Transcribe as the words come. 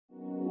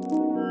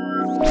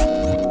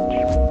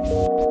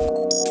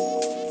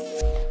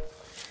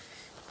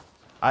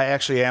I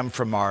actually am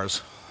from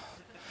Mars.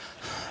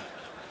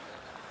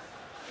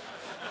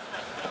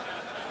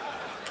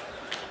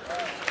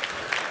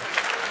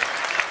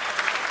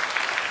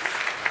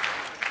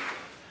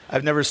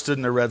 I've never stood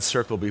in a red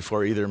circle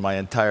before either in my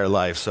entire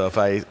life, so if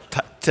I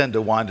tend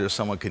to wander,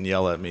 someone can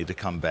yell at me to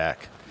come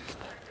back.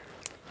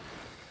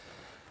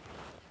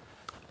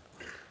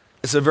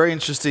 It's a very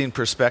interesting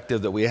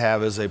perspective that we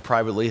have as a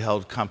privately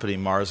held company,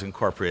 Mars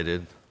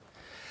Incorporated,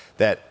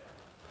 that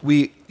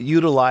we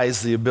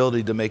utilize the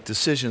ability to make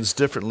decisions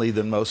differently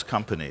than most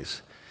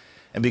companies.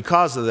 And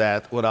because of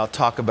that, what I'll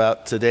talk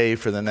about today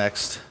for the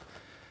next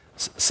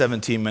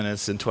 17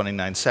 minutes and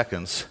 29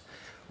 seconds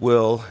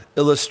will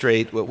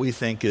illustrate what we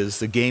think is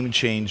the game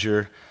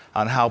changer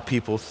on how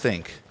people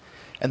think.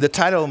 And the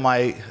title of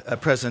my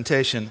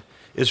presentation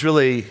is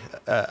really,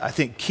 I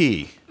think,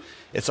 key.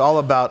 It's all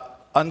about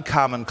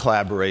uncommon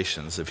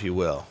collaborations, if you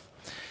will.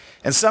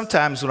 And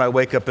sometimes when I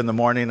wake up in the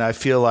morning, I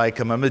feel like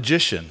I'm a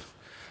magician.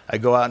 I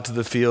go out into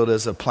the field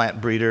as a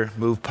plant breeder,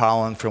 move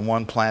pollen from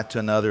one plant to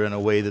another in a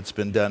way that's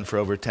been done for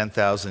over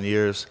 10,000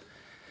 years.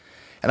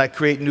 And I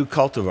create new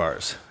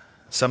cultivars.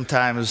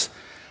 Sometimes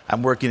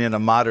I'm working in a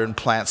modern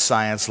plant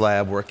science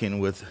lab working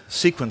with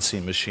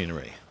sequencing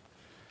machinery.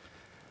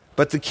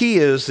 But the key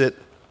is that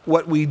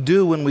what we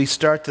do when we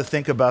start to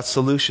think about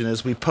solution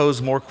is we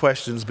pose more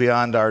questions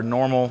beyond our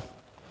normal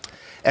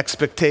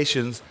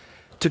expectations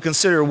to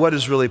consider what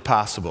is really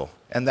possible.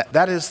 And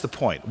that is the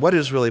point. What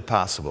is really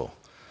possible?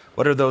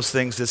 What are those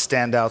things that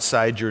stand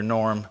outside your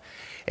norm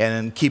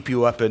and keep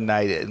you up at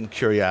night in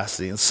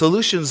curiosity? And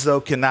solutions,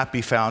 though, cannot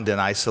be found in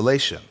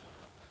isolation.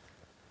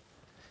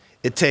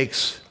 It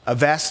takes a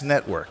vast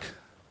network.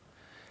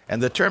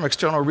 And the term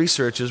external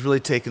research is really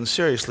taken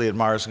seriously at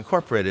Mars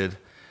Incorporated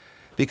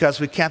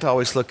because we can't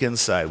always look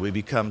inside. We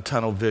become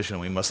tunnel vision.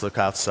 We must look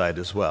outside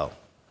as well.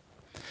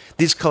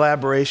 These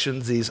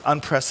collaborations, these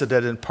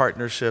unprecedented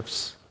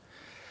partnerships,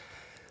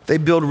 they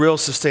build real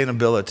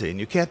sustainability, and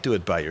you can't do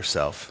it by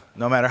yourself,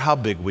 no matter how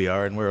big we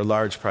are, and we're a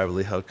large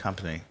privately held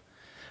company.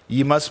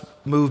 You must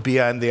move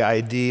beyond the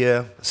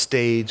idea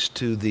stage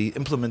to the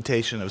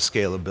implementation of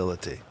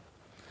scalability.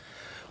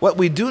 What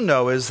we do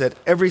know is that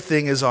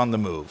everything is on the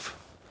move.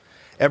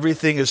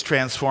 Everything is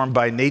transformed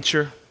by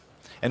nature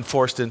and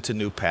forced into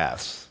new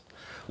paths.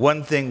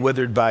 One thing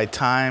withered by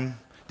time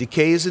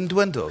decays and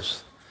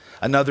dwindles.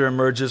 Another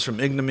emerges from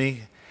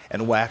ignominy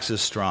and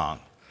waxes strong.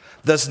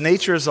 Thus,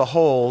 nature as a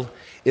whole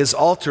is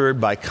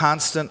altered by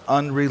constant,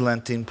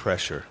 unrelenting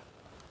pressure.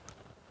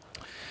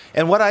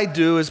 And what I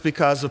do is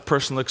because of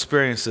personal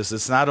experiences.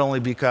 It's not only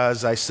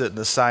because I sit in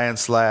a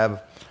science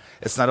lab.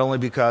 It's not only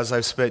because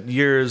I've spent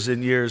years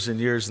and years and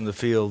years in the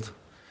field,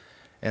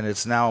 and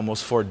it's now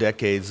almost 4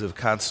 decades of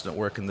constant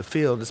work in the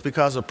field. It's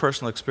because of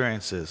personal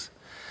experiences.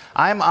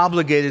 I'm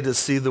obligated to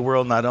see the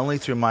world not only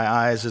through my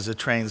eyes as a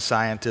trained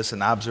scientist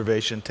in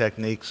observation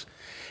techniques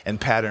and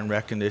pattern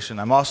recognition.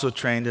 I'm also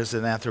trained as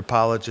an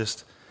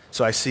anthropologist,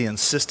 so I see in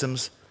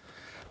systems.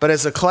 But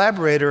as a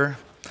collaborator,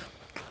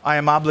 I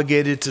am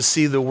obligated to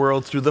see the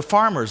world through the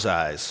farmer's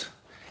eyes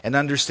and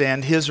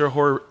understand his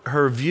or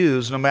her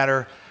views, no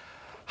matter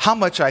how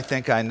much I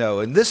think I know.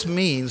 And this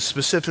means,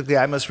 specifically,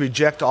 I must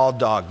reject all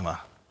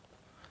dogma.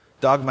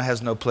 Dogma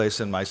has no place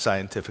in my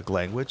scientific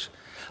language.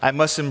 I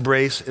must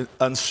embrace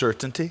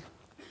uncertainty.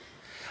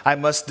 I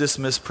must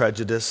dismiss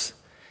prejudice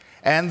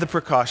and the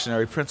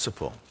precautionary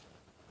principle.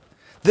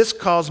 This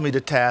calls me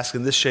to task,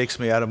 and this shakes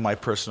me out of my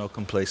personal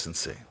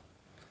complacency.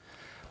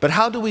 But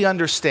how do we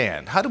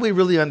understand? How do we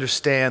really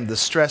understand the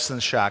stress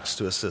and shocks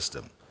to a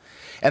system?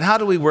 And how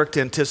do we work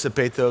to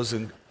anticipate those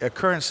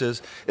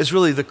occurrences is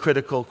really the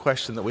critical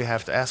question that we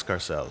have to ask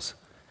ourselves.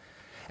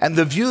 And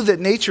the view that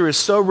nature is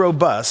so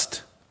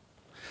robust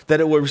that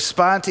it will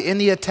respond to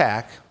any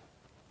attack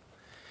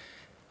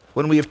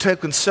when we have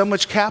taken so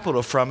much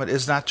capital from it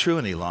is not true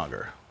any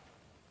longer.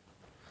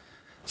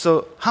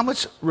 So how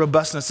much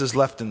robustness is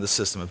left in the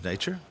system of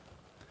nature?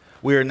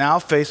 We are now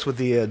faced with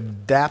the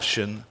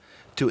adaptation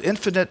to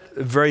infinite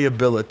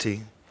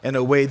variability in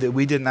a way that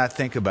we did not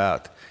think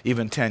about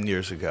even 10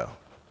 years ago.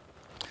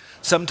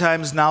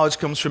 Sometimes knowledge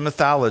comes from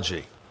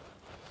mythology,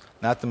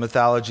 not the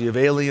mythology of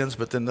aliens,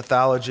 but the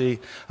mythology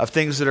of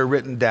things that are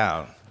written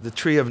down, the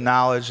tree of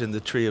knowledge and the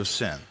tree of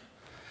sin.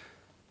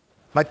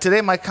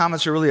 Today my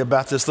comments are really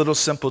about this little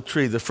simple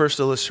tree, the first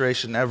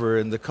illustration ever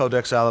in the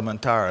Codex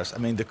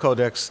Alimentarius, the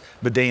Codex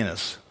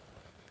Bedanus.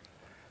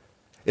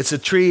 It's a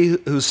tree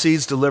whose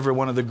seeds deliver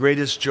one of the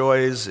greatest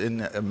joys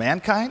in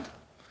mankind.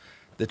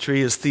 The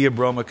tree is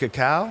Theobroma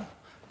cacao,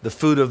 the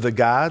food of the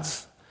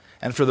gods.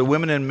 And for the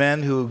women and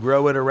men who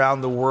grow it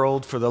around the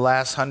world for the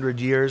last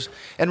 100 years,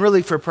 and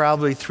really for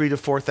probably 3,000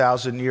 to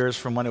 4,000 years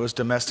from when it was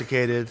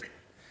domesticated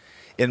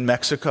in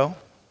Mexico,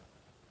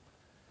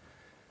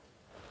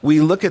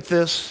 we look at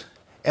this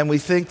and we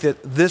think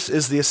that this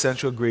is the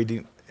essential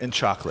ingredient in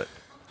chocolate,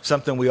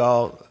 something we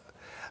all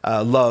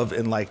love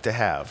and like to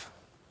have.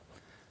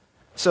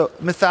 So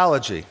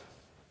mythology,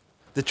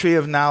 the tree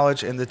of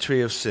knowledge and the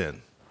tree of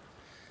sin.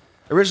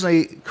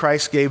 Originally,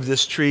 Christ gave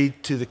this tree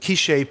to the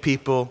Quiche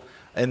people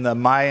in the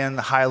Mayan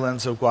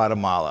highlands of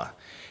Guatemala.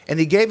 And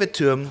he gave it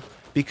to them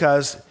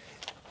because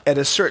at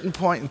a certain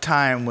point in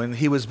time when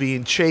he was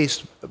being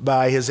chased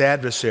by his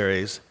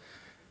adversaries,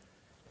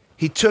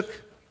 he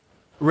took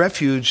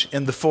refuge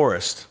in the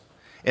forest.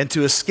 And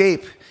to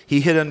escape, he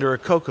hid under a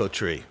cocoa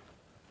tree,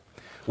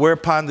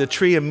 whereupon the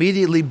tree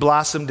immediately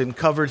blossomed and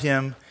covered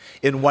him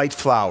in white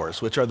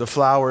flowers, which are the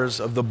flowers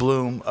of the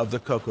bloom of the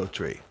cocoa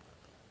tree.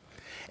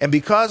 And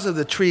because of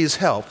the tree's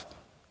help,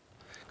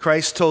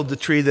 Christ told the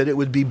tree that it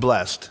would be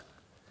blessed,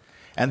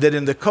 and that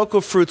in the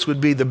cocoa fruits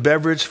would be the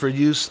beverage for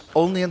use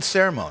only in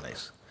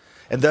ceremonies,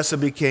 and thus it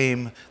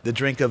became the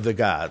drink of the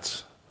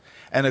gods.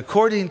 And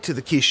according to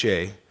the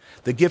Quiche,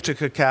 the gift of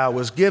cacao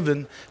was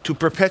given to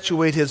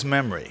perpetuate his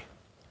memory,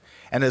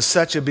 and as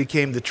such it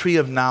became the tree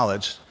of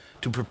knowledge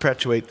to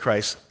perpetuate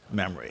Christ's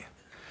memory.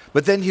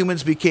 But then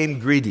humans became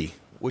greedy,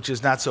 which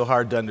is not so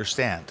hard to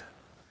understand.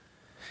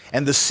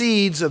 And the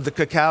seeds of the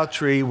cacao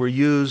tree were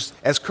used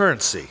as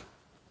currency.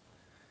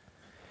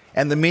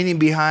 And the meaning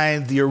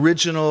behind the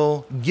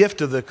original gift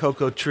of the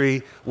cocoa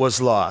tree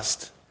was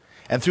lost.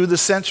 And through the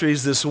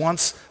centuries, this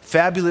once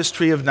fabulous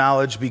tree of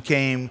knowledge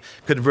became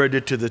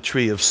converted to the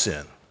tree of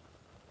sin.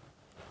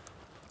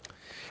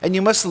 And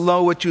you must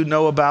know what you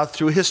know about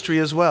through history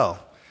as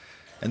well.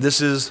 And this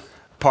is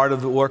part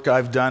of the work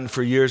I've done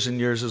for years and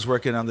years, is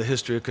working on the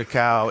history of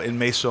cacao in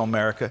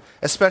Mesoamerica,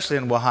 especially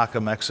in Oaxaca,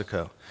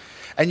 Mexico.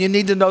 And you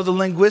need to know the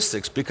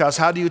linguistics, because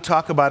how do you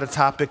talk about a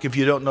topic if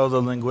you don't know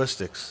the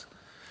linguistics?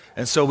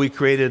 And so we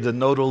created a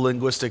nodal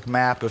linguistic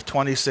map of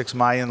 26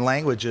 Mayan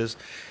languages,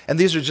 and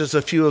these are just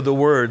a few of the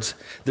words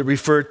that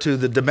refer to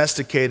the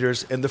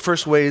domesticators and the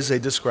first ways they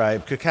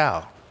describe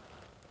cacao.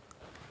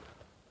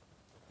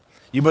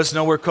 You must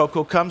know where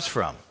cocoa comes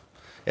from.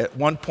 At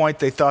one point,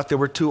 they thought there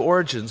were two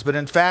origins, but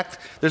in fact,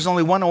 there's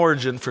only one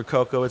origin for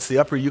cocoa. It's the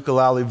upper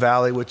Ucayali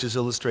Valley, which is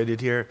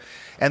illustrated here,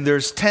 and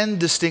there's 10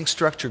 distinct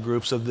structure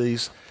groups of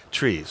these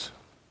trees.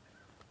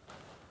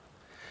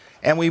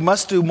 And we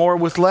must do more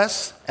with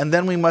less, and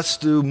then we must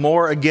do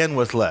more again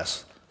with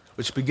less,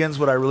 which begins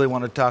what I really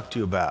want to talk to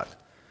you about.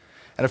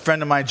 And a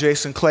friend of mine,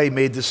 Jason Clay,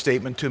 made this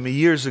statement to me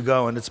years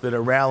ago, and it's been a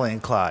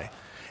rallying cry.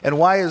 And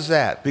why is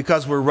that?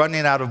 Because we're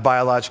running out of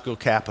biological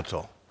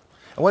capital.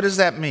 And what does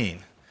that mean?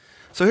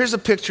 So here's a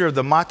picture of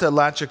the Mata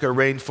Atlántica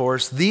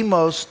rainforest, the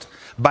most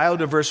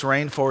biodiverse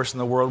rainforest in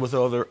the world, with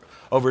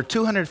over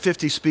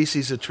 250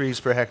 species of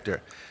trees per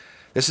hectare.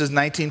 This is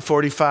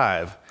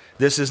 1945.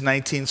 This is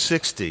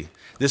 1960.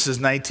 This is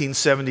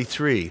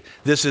 1973.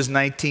 This is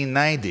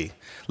 1990.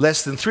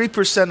 Less than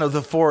 3% of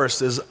the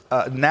forest is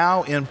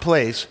now in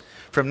place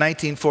from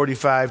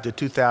 1945 to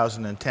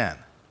 2010.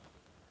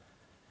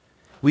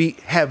 We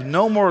have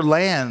no more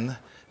land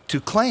to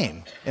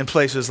claim in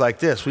places like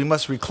this. We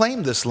must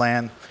reclaim this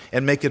land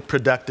and make it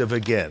productive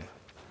again.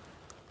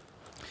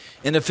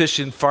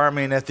 Inefficient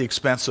farming at the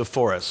expense of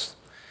forests.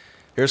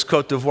 Here's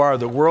Côte d'Ivoire,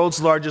 the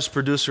world's largest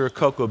producer of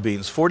cocoa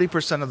beans.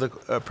 40% of the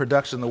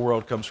production in the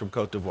world comes from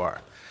Côte d'Ivoire.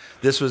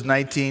 This was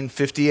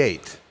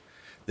 1958.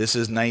 This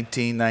is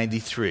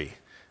 1993.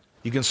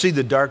 You can see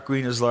the dark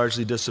green has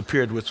largely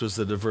disappeared, which was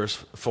the diverse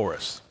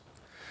forest.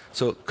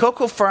 So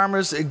cocoa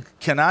farmers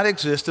cannot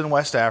exist in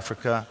West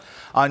Africa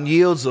on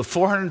yields of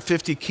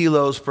 450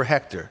 kilos per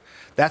hectare.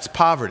 That's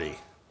poverty.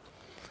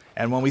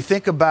 And when we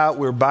think about,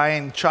 we're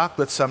buying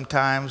chocolate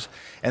sometimes,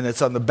 and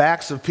it's on the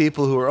backs of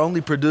people who are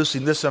only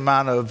producing this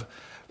amount of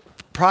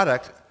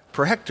product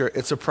per hectare,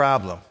 it's a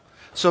problem.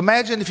 So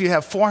imagine if you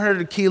have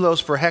 400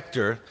 kilos per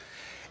hectare,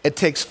 it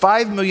takes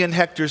 5 million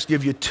hectares to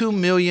give you 2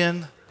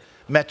 million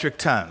metric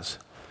tons.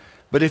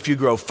 But if you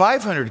grow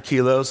 500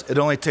 kilos, it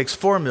only takes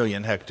 4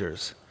 million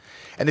hectares.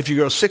 And if you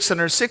grow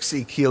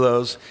 660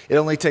 kilos, it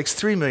only takes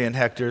 3 million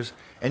hectares,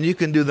 and you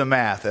can do the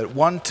math. At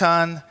 1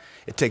 ton,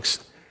 it takes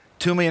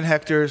 2 million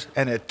hectares,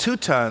 and at 2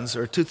 tons,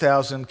 or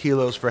 2,000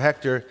 kilos per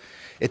hectare,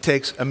 it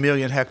takes 1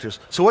 million hectares.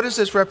 So what does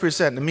this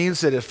represent? It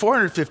means that at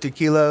 450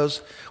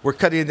 kilos, we're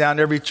cutting down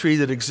every tree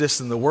that exists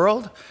in the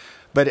world,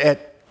 but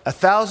at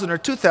 1,000 or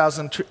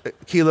 2,000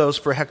 kilos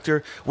per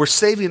hectare, we're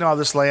saving all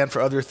this land for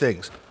other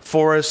things: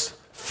 forests,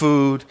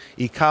 food,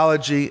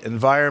 ecology,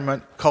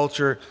 environment,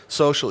 culture,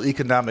 social,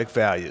 economic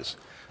values.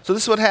 So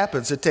this is what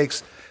happens. It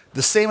takes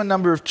the same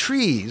number of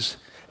trees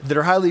that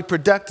are highly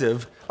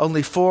productive,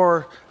 only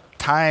 4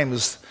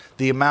 times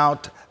the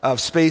amount of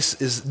space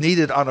is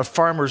needed on a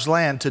farmer's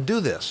land to do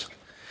this.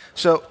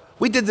 So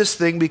we did this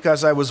thing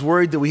because I was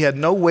worried that we had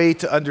no way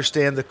to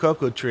understand the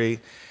cocoa tree.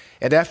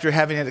 And after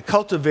having it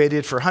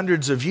cultivated for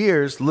hundreds of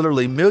years,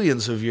 literally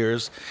millions of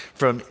years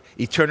from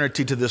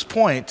eternity to this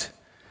point,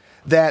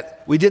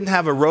 that we didn't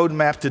have a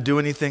roadmap to do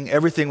anything.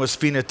 Everything was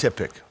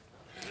phenotypic.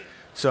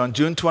 So on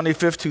June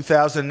 25th,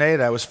 2008,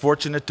 I was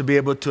fortunate to be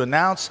able to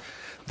announce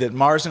that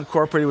Mars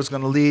Incorporated was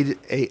going to lead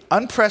an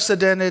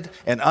unprecedented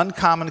and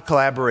uncommon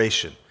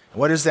collaboration.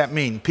 What does that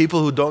mean?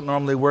 People who don't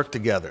normally work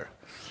together.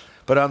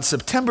 But on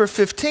September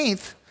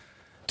 15th,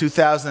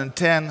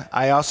 2010,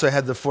 I also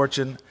had the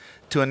fortune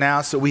to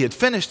announce that we had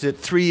finished it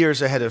 3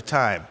 years ahead of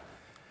time.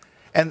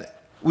 And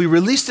we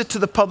released it to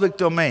the public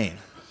domain.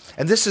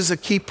 And this is a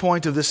key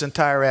point of this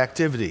entire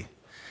activity.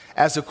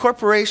 As a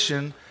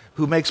corporation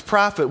who makes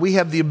profit, we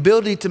have the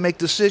ability to make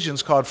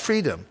decisions called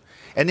freedom.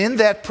 And in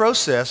that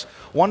process,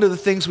 one of the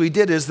things we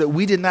did is that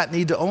we did not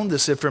need to own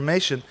this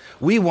information.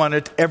 We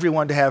wanted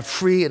everyone to have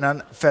free and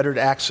unfettered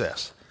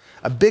access.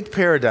 A big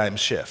paradigm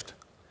shift.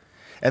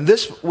 And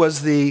this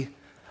was the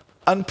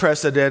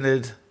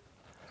unprecedented,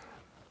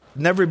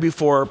 never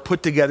before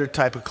put together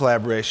type of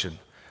collaboration.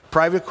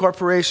 Private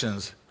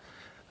corporations,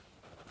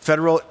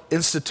 Federal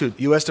Institute,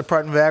 U.S.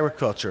 Department of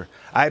Agriculture,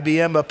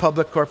 IBM, a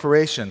public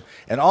corporation,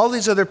 and all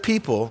these other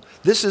people,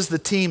 this is the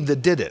team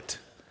that did it.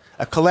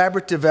 A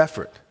collaborative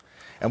effort.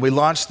 And we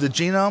launched the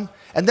genome.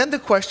 And then the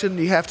question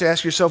you have to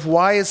ask yourself,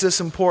 why is this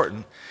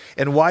important?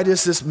 And why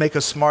does this make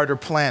a smarter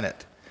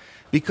planet?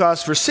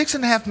 Because for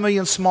 6.5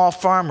 million small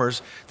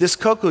farmers, this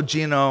cocoa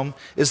genome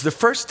is the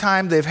first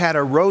time they've had a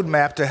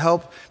roadmap to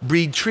help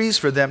breed trees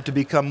for them to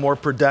become more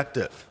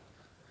productive.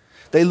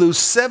 They lose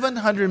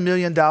 $700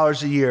 million a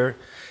year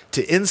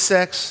to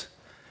insects,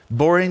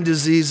 boring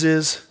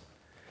diseases,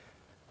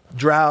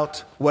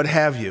 drought, what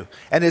have you.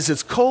 And as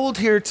it's cold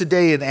here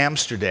today in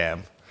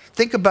Amsterdam,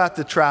 think about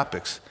the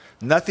tropics.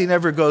 Nothing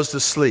ever goes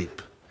to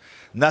sleep.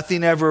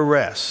 Nothing ever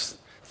rests.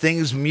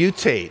 Things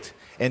mutate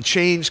and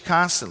change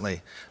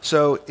constantly.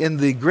 So in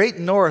the great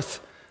north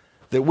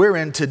that we're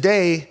in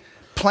today,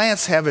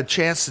 plants have a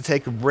chance to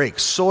take a break.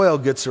 Soil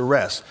gets a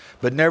rest,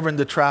 but never in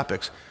the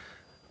tropics.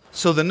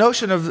 So the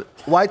notion of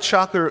why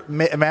chocolate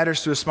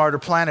matters to a smarter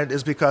planet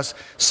is because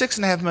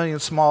 6.5 million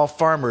small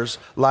farmers'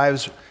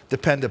 lives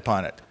depend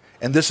upon it.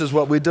 And this is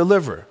what we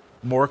deliver: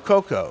 more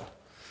cocoa,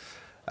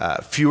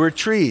 fewer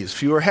trees,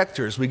 fewer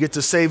hectares. We get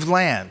to save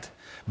land,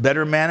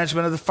 better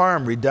management of the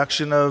farm,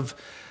 reduction of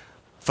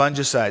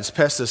fungicides,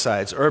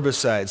 pesticides,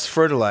 herbicides,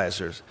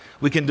 fertilizers.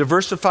 We can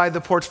diversify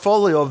the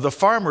portfolio of the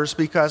farmers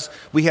because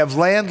we have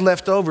land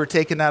left over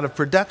taken out of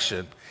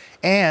production,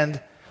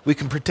 and we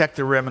can protect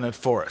the remnant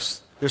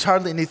forests. There's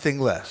hardly anything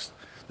less.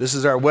 This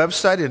is our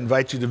website. I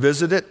invite you to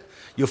visit it.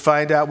 You'll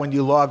find out when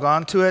you log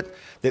on to it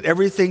that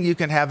everything you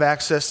can have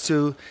access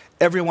to,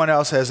 everyone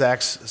else has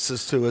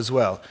access to as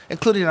well,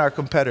 including our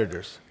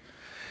competitors.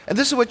 And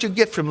this is what you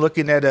get from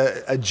looking at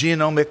a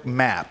genomic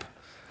map.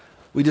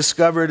 We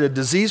discovered a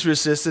disease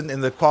resistant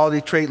in the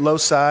quality trait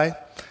loci,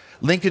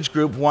 linkage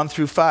group 1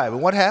 through 5.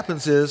 And what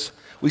happens is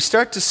we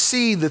start to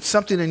see that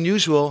something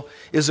unusual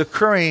is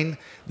occurring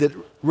that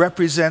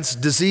represents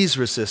disease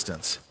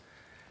resistance.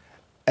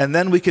 And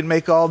then we can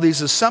make all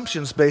these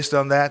assumptions based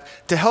on that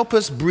to help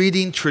us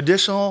breeding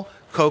traditional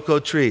cocoa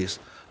trees.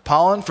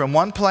 Pollen from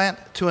one plant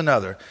to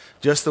another,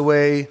 just the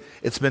way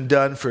it's been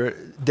done for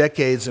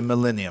decades and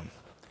millennium.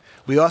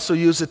 We also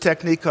use a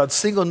technique called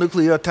single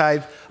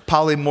nucleotide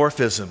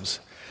polymorphisms,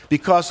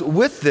 because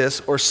with this,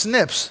 or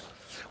SNPs,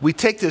 we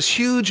take this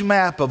huge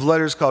map of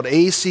letters called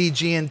A, C,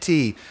 G, and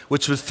T,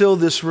 which would fill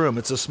this room.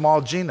 It's a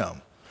small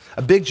genome.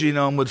 A big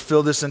genome would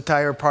fill this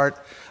entire part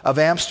of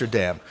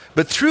Amsterdam.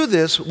 But through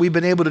this, we've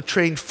been able to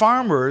train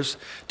farmers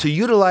to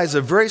utilize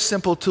a very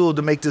simple tool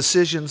to make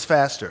decisions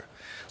faster.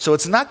 So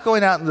it's not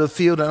going out into the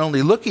field and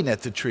only looking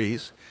at the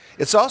trees.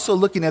 It's also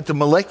looking at the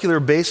molecular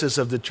basis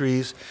of the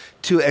trees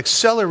to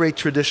accelerate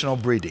traditional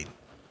breeding.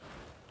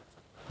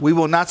 We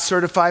will not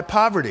certify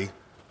poverty.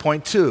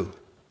 Point 2.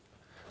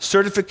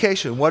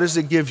 Certification, what does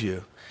it give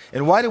you?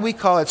 And why do we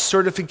call it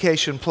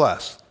Certification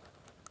Plus?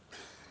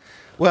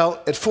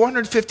 Well, at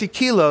 450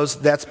 kilos,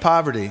 that's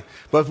poverty.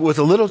 But with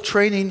a little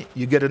training,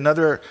 you get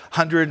another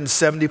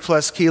 170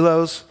 plus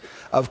kilos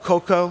of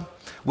cocoa.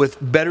 With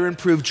better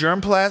improved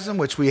germplasm,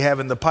 which we have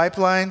in the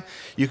pipeline,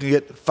 you can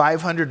get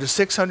 500 to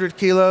 600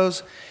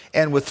 kilos.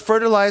 And with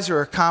fertilizer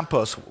or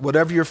compost,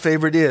 whatever your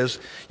favorite is,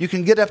 you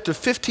can get up to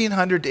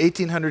 1,500 to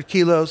 1,800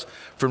 kilos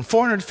from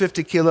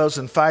 450 kilos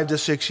in 5 to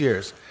 6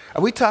 years.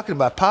 Are we talking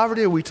about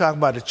poverty, or are we talking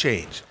about a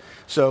change?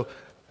 So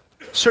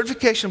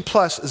Certification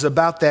Plus is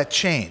about that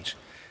change.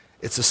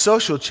 It's a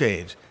social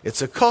change.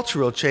 It's a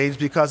cultural change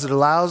because it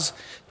allows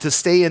to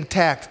stay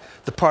intact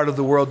the part of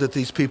the world that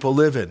these people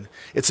live in.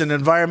 It's an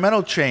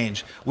environmental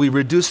change. We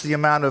reduce the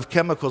amount of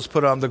chemicals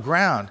put on the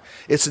ground.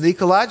 It's an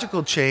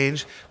ecological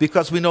change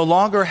because we no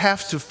longer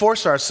have to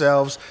force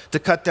ourselves to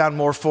cut down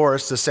more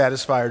forests to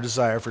satisfy our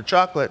desire for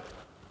chocolate.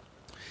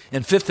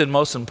 And fifth and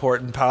most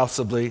important,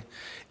 possibly,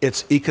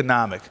 it's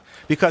economic.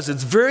 Because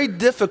it's very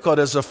difficult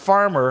as a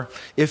farmer,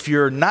 if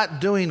you're not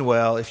doing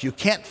well, if you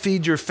can't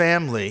feed your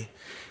family,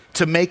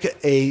 to make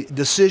a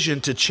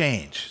decision to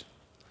change.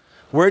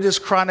 Where does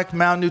chronic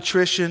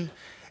malnutrition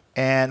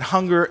and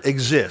hunger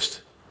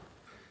exist?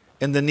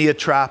 In the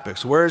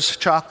neotropics. Where is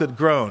chocolate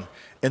grown?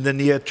 In the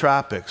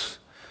neotropics.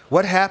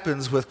 What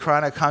happens with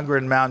chronic hunger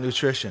and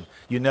malnutrition?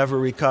 You never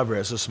recover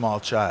as a small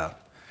child.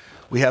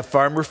 We have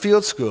farmer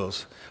field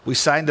schools. We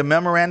signed a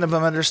memorandum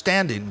of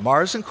understanding,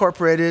 Mars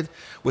Incorporated,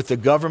 with the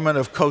government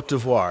of Côte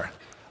d'Ivoire.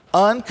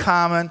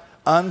 Uncommon,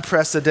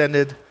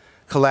 unprecedented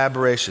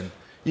collaboration.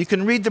 You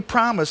can read the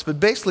promise, but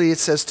basically it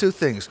says 2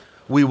 things.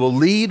 We will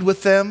lead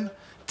with them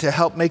to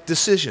help make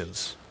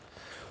decisions.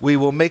 We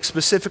will make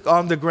specific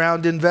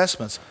on-the-ground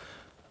investments.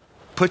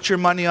 Put your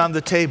money on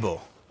the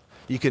table.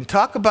 You can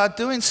talk about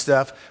doing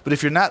stuff, but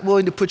if you're not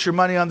willing to put your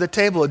money on the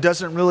table, it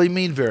doesn't really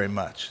mean very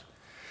much.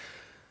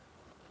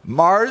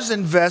 Mars'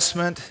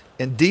 investment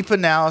in deep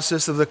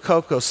analysis of the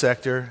cocoa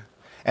sector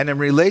and in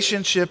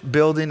relationship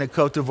building in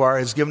Côte d'Ivoire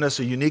has given us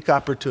a unique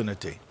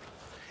opportunity.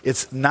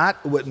 It's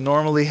not what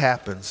normally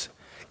happens.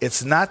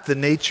 It's not the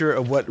nature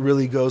of what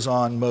really goes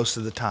on most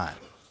of the time.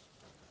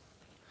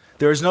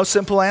 There is no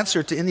simple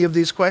answer to any of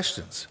these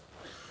questions.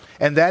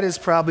 And that is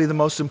probably the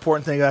most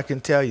important thing I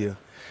can tell you.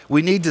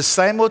 We need to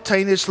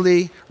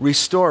simultaneously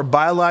restore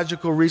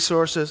biological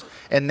resources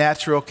and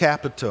natural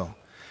capital.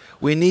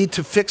 We need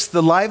to fix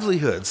the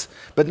livelihoods,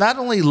 but not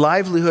only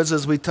livelihoods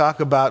as we talk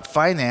about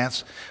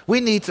finance,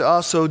 we need to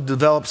also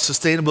develop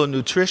sustainable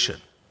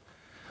nutrition.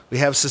 We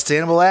have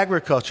sustainable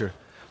agriculture.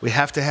 We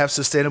have to have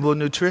sustainable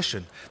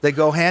nutrition. They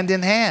go hand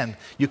in hand.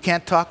 You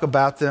can't talk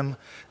about them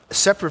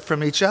separate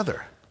from each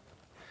other.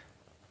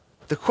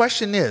 The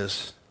question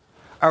is,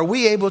 are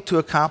we able to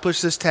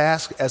accomplish this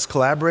task as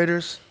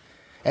collaborators?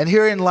 And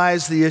herein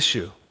lies the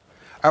issue.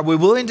 Are we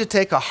willing to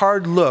take a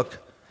hard look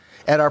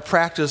at our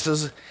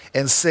practices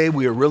and say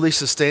we are really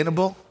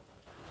sustainable?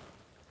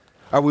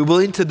 Are we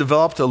willing to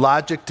develop the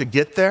logic to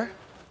get there?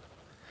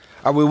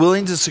 Are we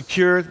willing to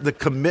secure the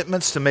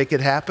commitments to make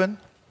it happen?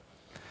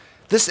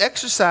 This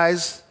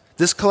exercise,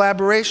 this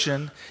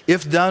collaboration,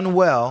 if done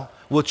well,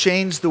 will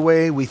change the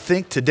way we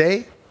think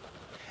today,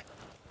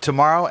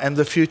 tomorrow, and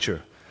the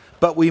future.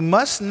 But we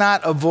must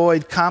not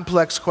avoid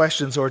complex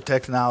questions or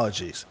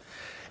technologies.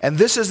 And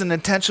this is an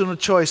intentional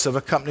choice of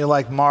a company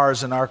like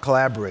Mars and our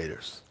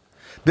collaborators,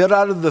 built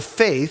out of the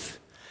faith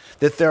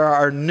that there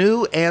are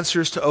new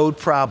answers to old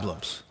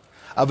problems,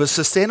 of a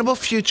sustainable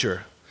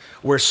future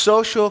where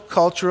social,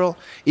 cultural,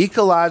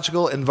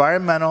 ecological,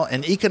 environmental,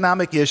 and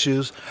economic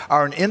issues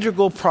are an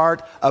integral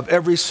part of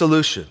every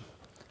solution.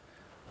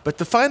 But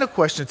the final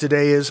question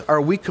today is,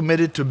 are we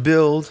committed to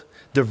build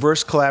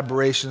diverse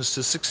collaborations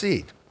to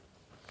succeed?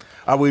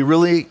 Are we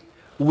really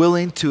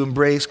willing to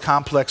embrace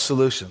complex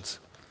solutions?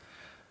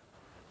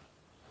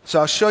 So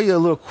I'll show you a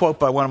little quote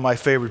by one of my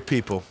favorite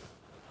people,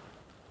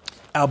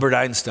 Albert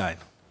Einstein.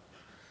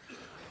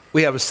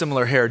 We have a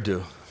similar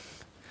hairdo.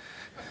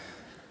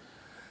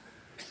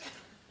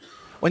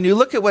 When you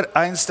look at what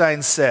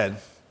Einstein said,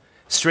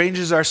 strange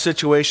is our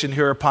situation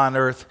here upon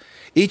earth,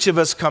 each of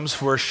us comes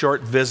for a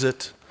short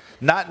visit,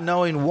 not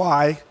knowing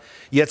why,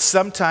 yet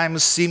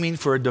sometimes seeming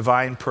for a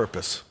divine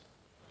purpose.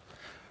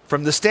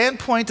 From the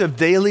standpoint of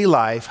daily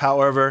life,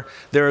 however,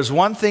 there is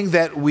one thing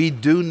that we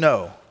do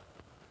know,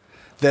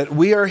 that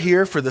we are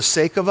here for the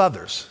sake of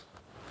others,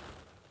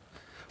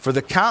 for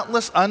the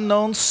countless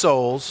unknown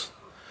souls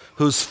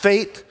whose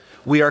fate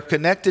we are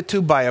connected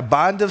to by a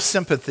bond of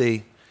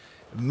sympathy.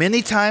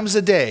 Many times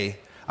a day,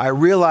 I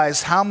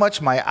realize how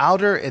much my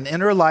outer and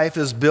inner life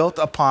is built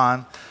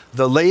upon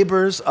the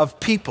labors of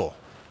people,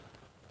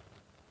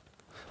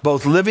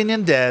 both living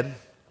and dead,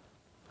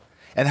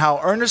 and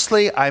how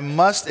earnestly I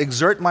must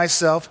exert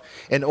myself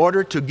in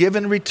order to give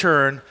in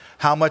return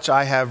how much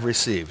I have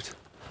received.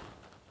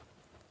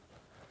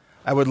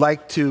 I would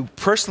like to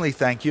personally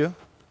thank you,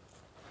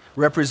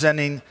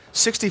 representing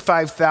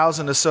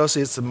 65,000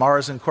 associates of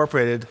Mars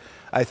Incorporated.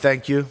 I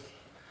thank you.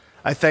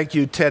 I thank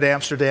you,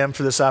 TEDxAmsterdam,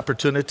 for this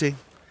opportunity.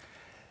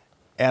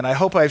 And I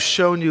hope I've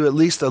shown you at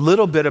least a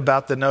little bit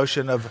about the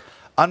notion of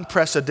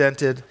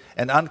unprecedented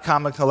and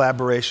uncommon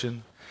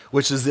collaboration,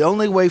 which is the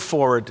only way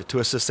forward to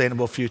a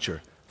sustainable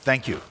future.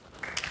 Thank you.